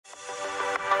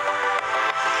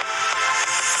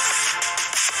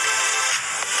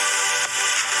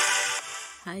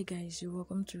Hi guys, you're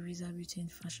welcome to Riza Beauty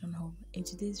and Fashion Hub. In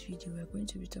today's video, we're going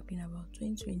to be talking about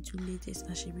 2022 latest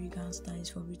Aso gown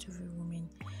styles for beautiful women.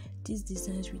 These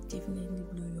designs will definitely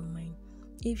blow your mind.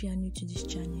 If you are new to this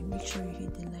channel, make sure you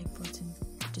hit the like button,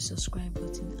 the subscribe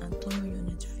button and turn on your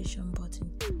notification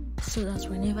button so that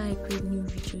whenever I create new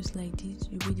videos like this,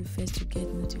 you'll be the first to get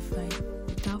notified.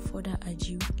 Without further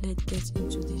ado, let's get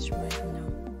into this right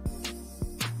now.